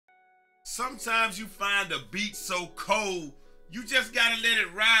Sometimes you find a beat so cold, you just gotta let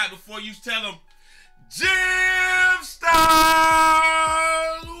it ride before you tell them, JUMPSHOT!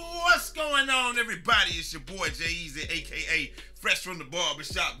 What's going on, everybody? It's your boy J-Easy, aka Fresh from the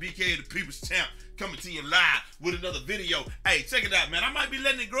Barbershop, BK the People's Champ, coming to you live with another video. Hey, check it out, man. I might be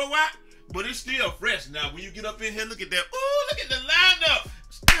letting it grow out, but it's still fresh now. When you get up in here, look at that. Ooh, look at the lineup.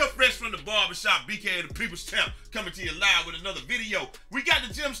 Still fresh from the barbershop, BK the People's Champ, coming to you live with another video. We got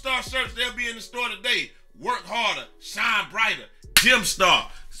the JUMPSHOT shirts. They'll be in the store today. Work harder, shine brighter.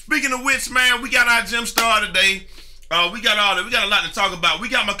 JUMPSHOT. Speaking of which, man, we got our JUMPSHOT today. We got a lot to talk about. We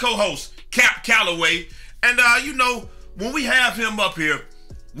got my co-host, Cap Calloway. And you know, when we have him up here,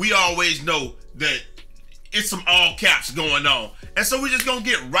 we always know that it's some all caps going on. And so we're just gonna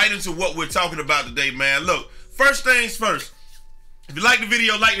get right into what we're talking about today, man. Look, first things first. If you like the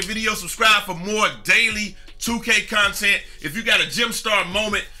video, subscribe for more daily 2K content. If you got a JUMPSHOT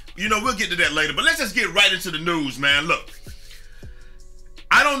moment, you know, we'll get to that later. But let's just get right into the news, man. Look,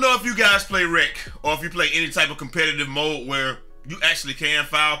 I don't know if you guys play rec or if you play any type of competitive mode where you actually can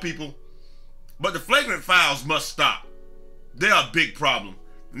foul people, but the flagrant fouls must stop. They're a big problem.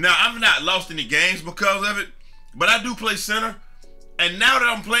 Now, I've not lost any games because of it, but I do play center. And now that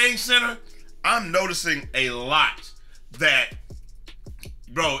I'm playing center, I'm noticing a lot that,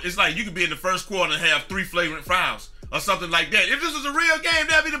 bro, it's like you could be in the first quarter and have 3 flagrant fouls or something like that. If this was a real game,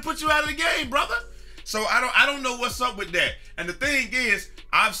 that'd be to put you out of the game, brother. So I don't know what's up with that. And the thing is,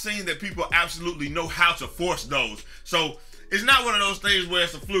 I've seen that people absolutely know how to force those. So it's not one of those things where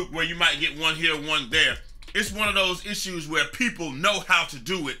it's a fluke where you might get one here, one there. It's one of those issues where people know how to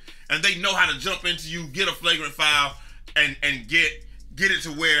do it and they know how to jump into you, get a flagrant foul, and get it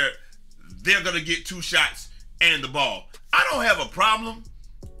to where they're gonna get 2 shots and the ball. I don't have a problem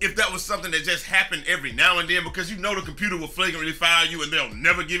if that was something that just happened every now and then, because you know the computer will flagrantly foul you and they'll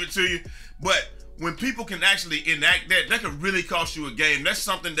never give it to you. But when people can actually enact that, that could really cost you a game. That's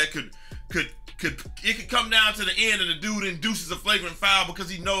something that could come down to the end and the dude induces a flagrant foul because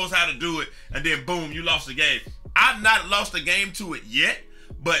he knows how to do it, and then boom, you lost the game. I've not lost a game to it yet,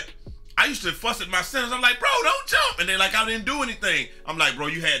 but I used to fuss at my centers. I'm like, bro, don't jump. And they're like, I didn't do anything. I'm like, bro,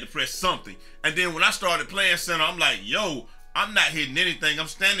 you had to press something. And then when I started playing center, I'm like, yo, I'm not hitting anything. I'm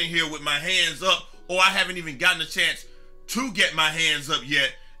standing here with my hands up, or I haven't even gotten a chance to get my hands up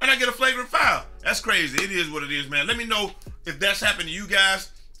yet, and I get a flagrant foul. That's crazy. It is what it is, man. Let me know if that's happened to you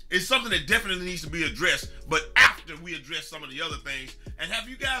guys. It's something that definitely needs to be addressed, but after we address some of the other things. And have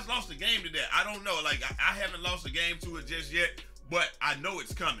you guys lost a game to that? I don't know. Like, I haven't lost a game to it just yet, but I know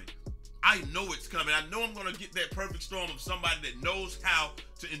it's coming. I know it's coming. I know I'm going to get that perfect storm of somebody that knows how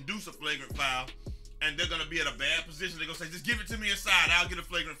to induce a flagrant foul, and they're going to be at a bad position. They're going to say, just give it to me inside. I'll get a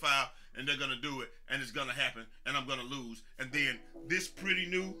flagrant foul, and they're going to do it, and it's going to happen, and I'm going to lose. And then this pretty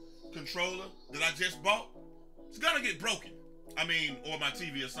new controller that I just bought, it's going to get broken. I mean, or my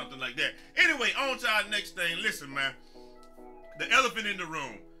TV or something like that. Anyway, on to our next thing. Listen, man, the elephant in the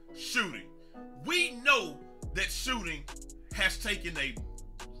room, shooting. We know that shooting has taken a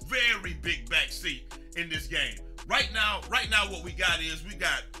very big backseat in this game. Right now, what we got is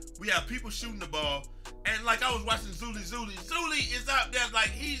we have people shooting the ball, and like I was watching Zuli is out there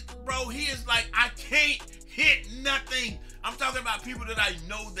like he is like, I can't hit nothing. I'm talking about people that I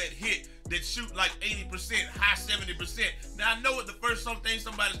know that hit, that shoot like 80%, high 70%. Now I know what the first thing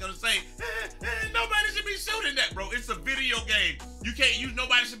somebody's gonna say, nobody should be shooting that, bro. It's a video game. You can't use,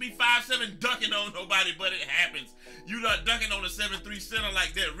 nobody should be 5'7" dunking on nobody, but it happens. You not dunking on a 7'3" center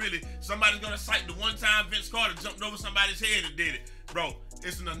like that, really. Somebody's gonna cite the one time Vince Carter jumped over somebody's head and did it. Bro,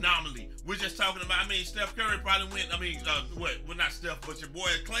 it's an anomaly. We're just talking about, I mean, Steph Curry probably went, well, not Steph, but your boy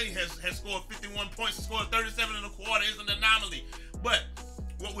Clay has scored 51 points and scored 37 in a quarter. It's an anomaly. But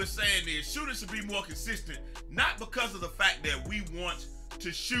what we're saying is shooting should be more consistent, not because of the fact that we want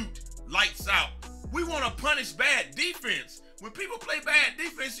to shoot lights out. We want to punish bad defense. When people play bad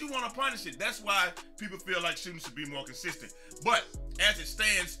defense, you want to punish it. That's why people feel like shooting should be more consistent. But as it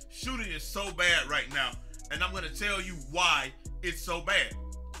stands, shooting is so bad right now, and I'm going to tell you why it's so bad.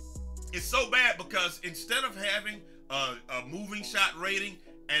 It's so bad because instead of having a moving shot rating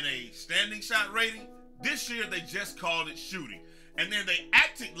and a standing shot rating, this year they just called it shooting. And then they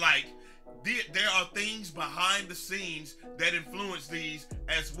acted like there are things behind the scenes that influence these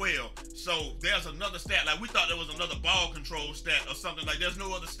as well. So there's another stat. Like, we thought there was another ball control stat or something. Like, there's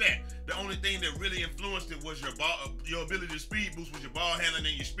no other stat. The only thing that really influenced it was your ability to speed boost with your ball handling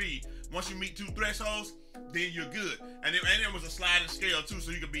and your speed. Once you meet 2 thresholds, then you're good. And there was a sliding scale too,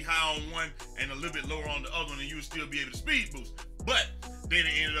 so you could be high on one and a little bit lower on the other one, and you would still be able to speed boost. But then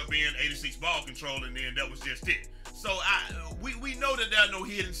it ended up being 86 ball control, and then that was just it. So we know that there are no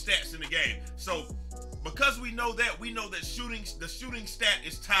hidden stats in the game. So because we know that the shooting stat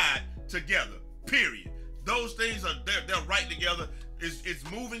is tied together. Period. Those things are they're right together.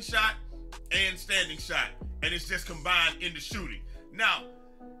 It's moving shot and standing shot, and it's just combined into shooting. Now,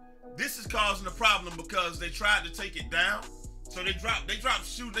 this is causing a problem because they tried to take it down. So they dropped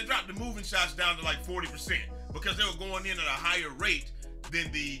the moving shots down to like 40% because they were going in at a higher rate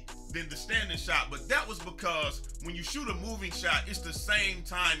than the standing shot. But that was because when you shoot a moving shot, it's the same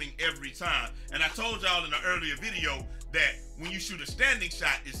timing every time. And I told y'all in an earlier video that when you shoot a standing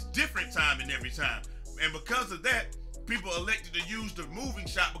shot, it's different timing every time. And because of that, people elected to use the moving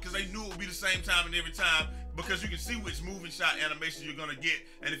shot because they knew it would be the same timing every time, because you can see which moving shot animation you're gonna get.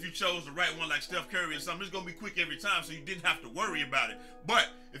 And if you chose the right one like Steph Curry or something, it's gonna be quick every time, so you didn't have to worry about it. But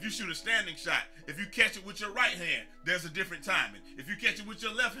if you shoot a standing shot, if you catch it with your right hand, there's a different timing. If you catch it with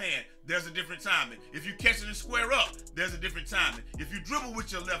your left hand, there's a different timing. If you catch it and square up, there's a different timing. If you dribble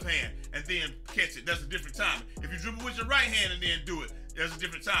with your left hand and then catch it, there's a different timing. If you dribble with your right hand and then do it, there's a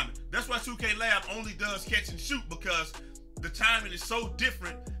different timing. That's why 2K Lab only does catch and shoot, because the timing is so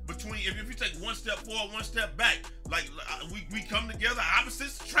different between, if you take one step forward, one step back, like we come together,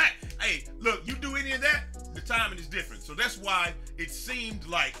 opposites track. Hey, look, you do any of that, the timing is different. So that's why it seemed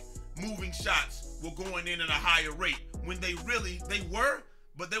like moving shots were going in at a higher rate when they were,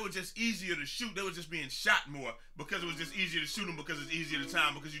 but they were just easier to shoot. They were just being shot more because it was just easier to shoot them, because it's easier to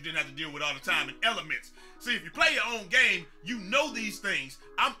time, because you didn't have to deal with all the timing elements. See, if you play your own game, you know these things.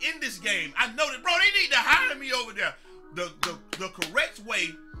 I'm in this game. I know that, bro, they need to hire me over there. The correct way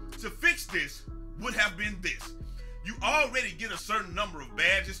to fix this would have been this. You already get a certain number of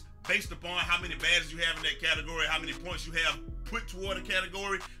badges based upon how many badges you have in that category, how many points you have put toward a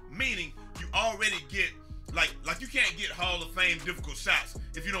category, meaning you already get, like you can't get Hall of Fame difficult shots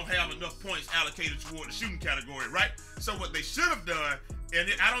if you don't have enough points allocated toward the shooting category, right? So what they should have done, and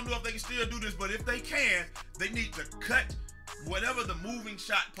I don't know if they can still do this, but if they can, they need to cut whatever the moving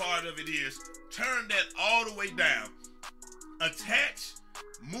shot part of it is, turn that all the way down, attach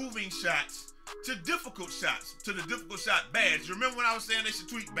moving shots to difficult shots, to the difficult shot badge. You remember when I was saying they should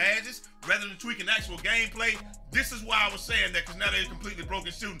tweak badges rather than tweaking actual gameplay? This is why I was saying that, because now they're completely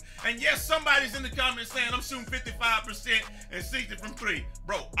broken shooting. And yes, somebody's in the comments saying I'm shooting 55% and 60 from 3.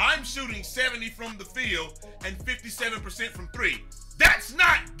 Bro, I'm shooting 70 from the field and 57% from 3. That's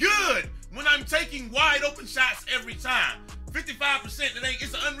not good when I'm taking wide open shots every time. 55%,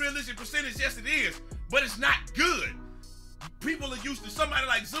 it's an unrealistic percentage, yes it is, but it's not good. People are used to, somebody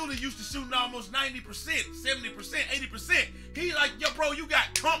like Zuli used to shooting almost 90%, 70%, 80%. He like, yo, bro, you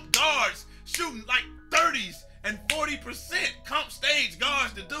got comp guards shooting like 30s and 40% comp stage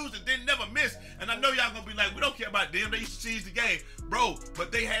guards, the dudes that didn't never miss. And I know y'all gonna be like, we don't care about them, they used to cheese the game. Bro,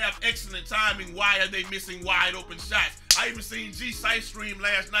 but they have excellent timing. Why are they missing wide open shots? I even seen G Sight stream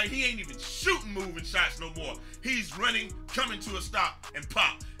last night. He ain't even shooting moving shots no more. He's running, coming to a stop, and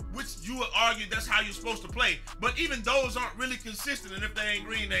pop. Which you would argue that's how you're supposed to play. But even those aren't really consistent, and if they ain't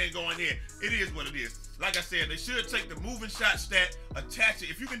green, they ain't going in. It is what it is. Like I said, they should take the moving shot stat, attach it.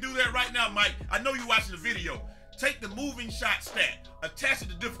 If you can do that right now, Mike, I know you're watching the video. Take the moving shot stat, attach it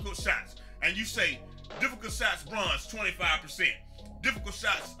to difficult shots, and you say, difficult shots bronze, 25%. Difficult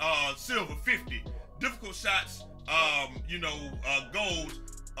shots silver, 50. Difficult shots, gold,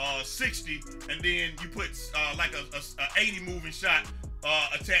 60. And then you put like a 80 moving shot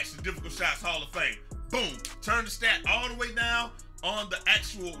attached to difficult shots Hall of Fame. Boom. Turn the stat all the way down on the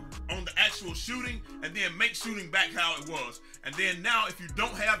actual shooting, and then make shooting back how it was. And then now, if you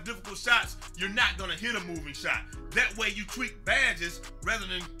don't have difficult shots, you're not gonna hit a moving shot. That way you tweak badges rather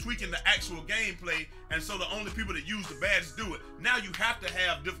than tweaking the actual gameplay, and so the only people that use the badges do it. Now you have to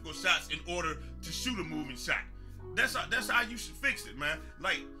have difficult shots in order to shoot a moving shot. That's how you should fix it, man.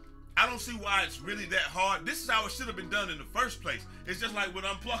 Like, I don't see why it's really that hard. This is how it should have been done in the first place. It's just like with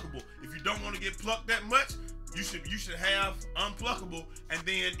Unpluckable. If you don't want to get plucked that much, you should have Unpluckable, and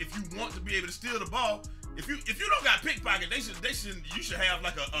then if you want to be able to steal the ball, if you don't got pickpocket, you should have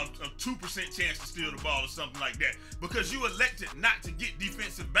like a 2% chance to steal the ball or something like that, because you elected not to get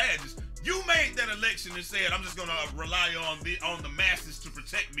defensive badges. You made that election and said, I'm just gonna rely on the masses to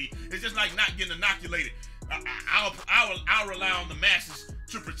protect me. It's just like not getting inoculated. I'll rely on the masses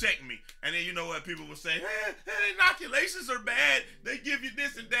to protect me. And then you know what people will say, inoculations are bad, they give you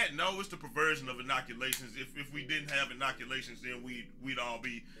this and that. No, it's the perversion of inoculations. If we didn't have inoculations, then we'd all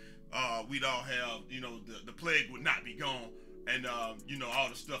have, the plague would not be gone. And all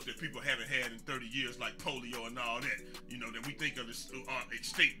the stuff that people haven't had in 30 years, like polio and all that, that we think of as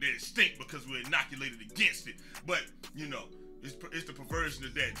extinct because we're inoculated against it. But It's the perversion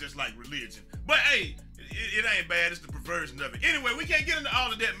of that, just like religion. But hey, it ain't bad. It's the perversion of it. Anyway, we can't get into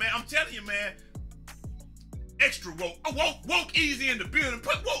all of that, man. I'm telling you, man. Extra woke. Woke easy in the building.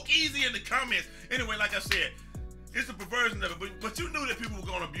 Put woke easy in the comments. Anyway, like I said, it's the perversion of it. But you knew that people were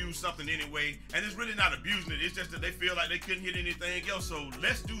going to abuse something anyway. And it's really not abusing it. It's just that they feel like they couldn't hit anything else. So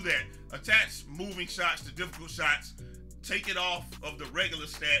let's do that. Attach moving shots to difficult shots. Take it off of the regular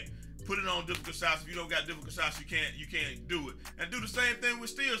stat. Put it on difficult shots. If you don't got difficult shots, you can't do it. And do the same thing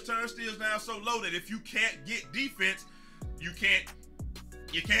with steals. Turn steals down so low that if you can't get defense, you can't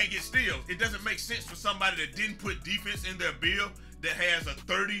get steals. It doesn't make sense for somebody that didn't put defense in their build that has a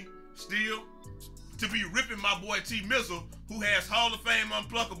 30 steal to be ripping my boy T Mizzle, who has Hall of Fame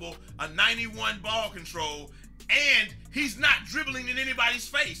unpluckable, a 91 ball control, and he's not dribbling in anybody's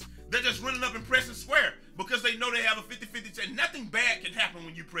face. They're just running up and pressing square because they know they have a 50-50 chance. Nothing bad can happen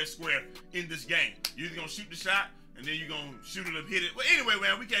when you press square in this game. You're either going to shoot the shot, and then you're going to shoot it and hit it. Well, anyway,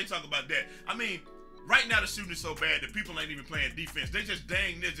 man, we can't talk about that. I mean, right now the shooting is so bad that people ain't even playing defense. They just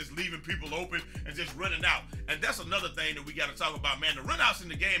dang near just leaving people open and just running out. And that's another thing that we got to talk about, man. The runouts in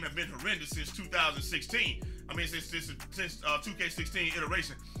the game have been horrendous since 2016. I mean, since 2K16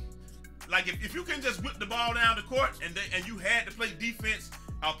 iteration. Like, if you can just whip the ball down the court and you had to play defense,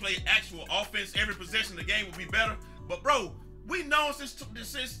 play actual offense, every possession, the game would be better. But, bro, we know since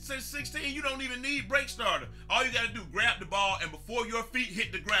 16, you don't even need break starter. All you got to do, grab the ball, and before your feet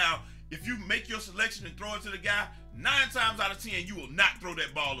hit the ground, if you make your selection and throw it to the guy, 9 times out of 10, you will not throw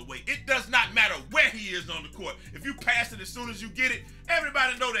that ball away. It does not matter where he is on the court. If you pass it as soon as you get it,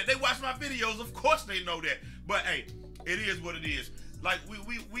 everybody know that. They watch my videos, of course they know that. But hey, it is what it is. Like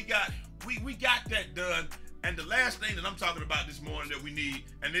we got that done. And the last thing that I'm talking about this morning that we need,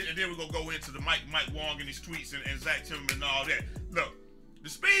 and then we're gonna go into the Mike Wang and his tweets and Zach Timmerman and all that. Look, the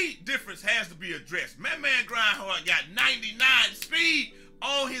speed difference has to be addressed. Man Grindhard got 99 speed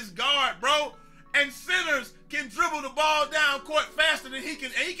on his guard, bro. And centers can dribble the ball down court faster than he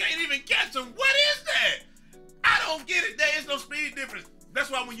can, and he can't even catch him. What is that? I don't get it. There is no speed difference. That's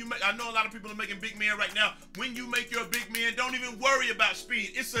why when you make, I know a lot of people are making big men right now. When you make your big man, don't even worry about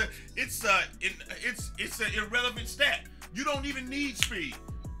speed. It's an irrelevant stat. You don't even need speed.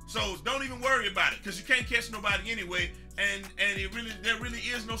 So don't even worry about it, because you can't catch nobody anyway, and there really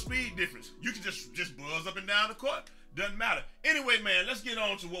is no speed difference. You can just buzz up and down the court. Doesn't matter. Anyway, man, let's get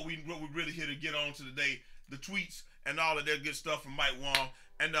on to what we really here to get on to today. The tweets and all of that good stuff from Mike Wang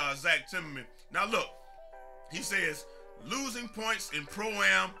and Zach Timmerman. Now look, he says, losing points in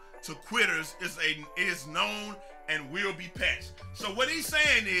Pro-Am to quitters is known and will be patched. So what he's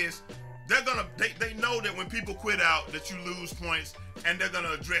saying is they know that when people quit out that you lose points, and they're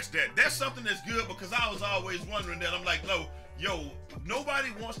gonna address that. That's something that's good, because I was always wondering that. I'm like, no, yo, nobody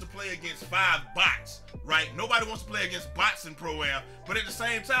wants to play against 5 bots, right? Nobody wants to play against bots in Pro-Am, but at the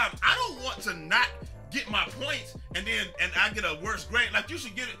same time, I don't want to not get my points and I get a worse grade. Like, you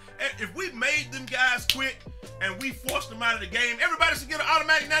should get it. If we made them guys quit and we forced them out of the game, everybody should get an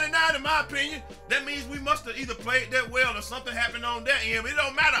automatic 99 in my opinion. That means we must have either played that well or something happened on that end. It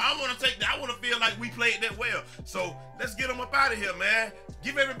don't matter. I want to feel like we played that well. So let's get them up out of here, man.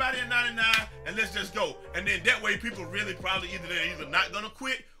 Give everybody a 99 and let's just go. And then that way people really probably they're either not gonna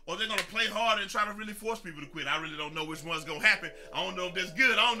quit, or they're gonna play hard and try to really force people to quit. I really don't know which one's gonna happen. I don't know if that's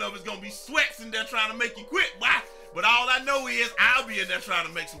good. I don't know if it's gonna be sweats in there trying to make you quit. Why? But all I know is I'll be in there trying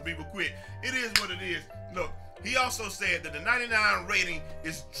to make some people quit. It is what it is. Look, he also said that the 99 rating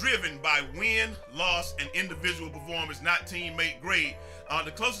is driven by win, loss, and individual performance, not teammate grade.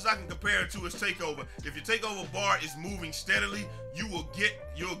 The closest I can compare it to is takeover. If your takeover bar is moving steadily, you'll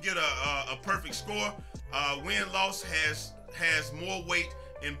get a perfect score. Win-loss has more weight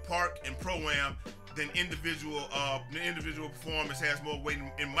in Park and Pro-Am than individual performance has more weight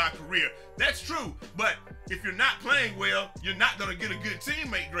in my career. That's true, but if you're not playing well, you're not gonna get a good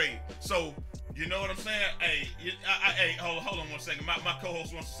teammate grade. So you know what I'm saying? Hey, hey, hold on one second. My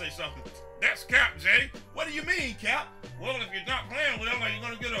co-host wants to say something. That's Cap, Jay. What do you mean, Cap? Well, if you're not playing well, are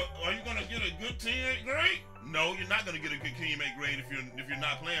you gonna get a good teammate grade? No, you're not gonna get a good teammate grade if you're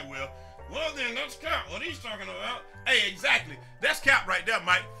not playing well. Well, then that's Cap. What he's talking about? Hey, exactly. That's Cap right there,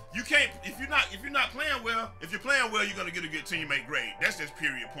 Mike. You can't if you're not playing well. If you're playing well, you're gonna get a good teammate grade. That's just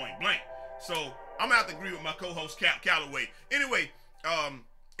period, point blank. So I'm gonna have to agree with my co-host Cap Calloway. Anyway,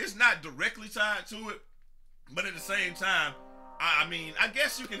 it's not directly tied to it, but at the same time, I mean, I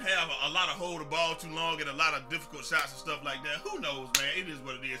guess you can have a lot of hold the ball too long and a lot of difficult shots and stuff like that. Who knows, man? It is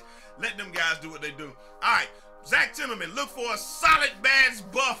what it is. Let them guys do what they do. All right. Zach Timmerman, look for a solid badge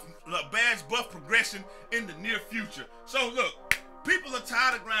buff progression in the near future. So look, people are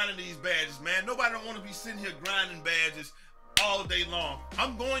tired of grinding these badges, man. Nobody don't want to be sitting here grinding badges all day long.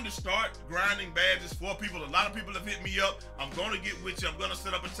 I'm going to start grinding badges for people. A lot of people have hit me up. I'm going to get with you. I'm going to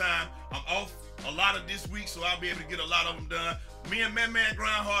set up a time. I'm off a lot of this week, so I'll be able to get a lot of them done. Me and Man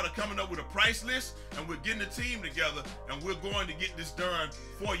Grind Hard are coming up with a price list, and we're getting a team together, and we're going to get this done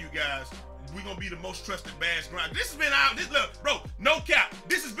for you guys. We're gonna be the most trusted badge grind. This has been look, bro, no cap.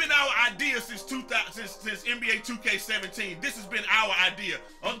 This has been our idea since NBA 2K17. This has been our idea.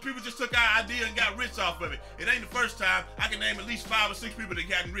 Other people just took our idea and got rich off of it. It ain't the first time. I can name at least 5 or 6 people that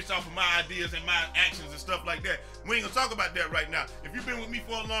gotten rich off of my ideas and my actions and stuff like that. We ain't gonna talk about that right now. If you've been with me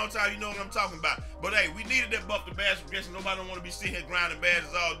for a long time, you know what I'm talking about. But hey, we needed that buff to badge progression. Nobody don't want to be sitting here grinding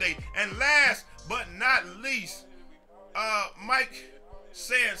badges all day. And last but not least, Mike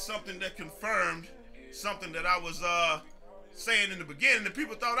said something that confirmed something that I was saying in the beginning. The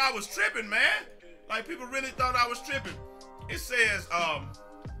people thought I was tripping, man. Like, people really thought I was tripping. It says, let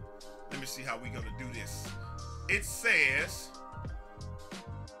me see how we gonna do this. It says,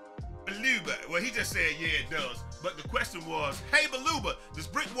 Beluba. Well, he just said, yeah, it does. But the question was, hey, Beluba, does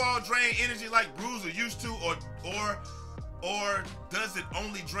brick wall drain energy like Bruiser used to, or does it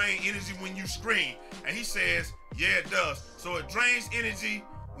only drain energy when you screen? And he says, yeah, it does. So it drains energy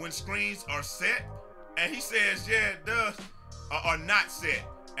when screens are set. And he says, yeah, it does. Are not set.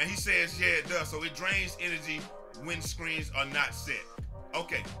 And he says, yeah, it does. So it drains energy when screens are not set.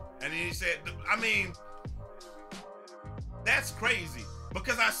 Okay. And then he said, I mean, that's crazy.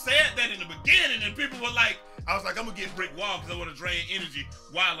 Because I said that in the beginning and people were like, I was like, I'm gonna get brick wall because I want to drain energy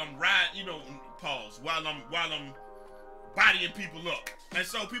while I'm riding, you know, pause, while I'm bodying people up. And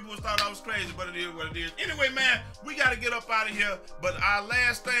so people thought I was crazy, but it is what it is. Anyway, man, we got to get up out of here. But our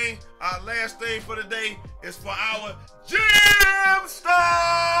last thing for the day is for our Gym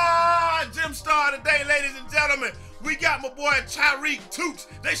Star today, ladies and gentlemen. We got my boy Tyreek Toots.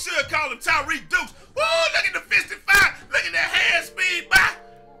 They should call him Tyreek Dukes. Woo, look at the 55. Look at that hand speed, boy.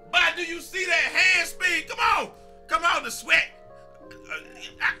 Boy, do you see that hand speed? Come on, the sweat. Know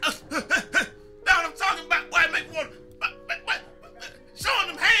what I'm talking about? Boy, make me want to... Showing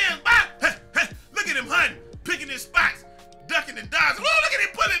them hands, boy. Look at him hunting, picking his spots, ducking and dodging. Oh, look at him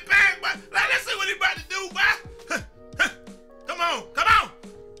pulling back, boy. Let's see what he about to do, boy. Come on,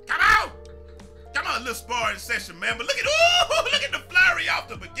 a little sparring session, man. But look at the flurry off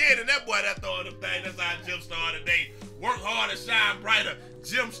the beginning. That boy, that throwing them thing. That's our Gym Star today. Work hard and shine brighter.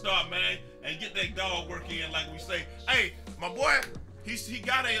 Gym Star, man, and get that dog work in, like we say. Hey, my boy. He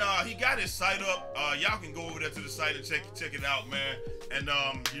got his site up. Y'all can go over there to the site and check it out, man. And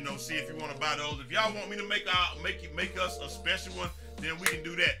you know, see if you want to buy those. If y'all want me to make us a special one, then we can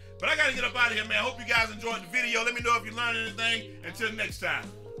do that. But I gotta get up out of here, man. Hope you guys enjoyed the video. Let me know if you learned anything. Until next time,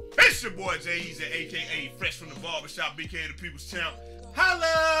 it's your boy J-Eazy, aka Fresh from the Barbershop, BK the People's Champ.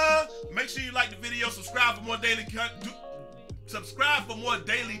 Holla! Make sure you like the video. Subscribe for more daily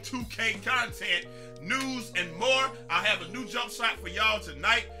 2K content, news, and more. I have a new jump shot for y'all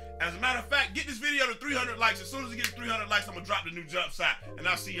tonight. As a matter of fact, get this video to 300 likes. As soon as it gets 300 likes, I'm going to drop the new jump shot. And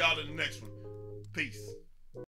I'll see y'all in the next one. Peace.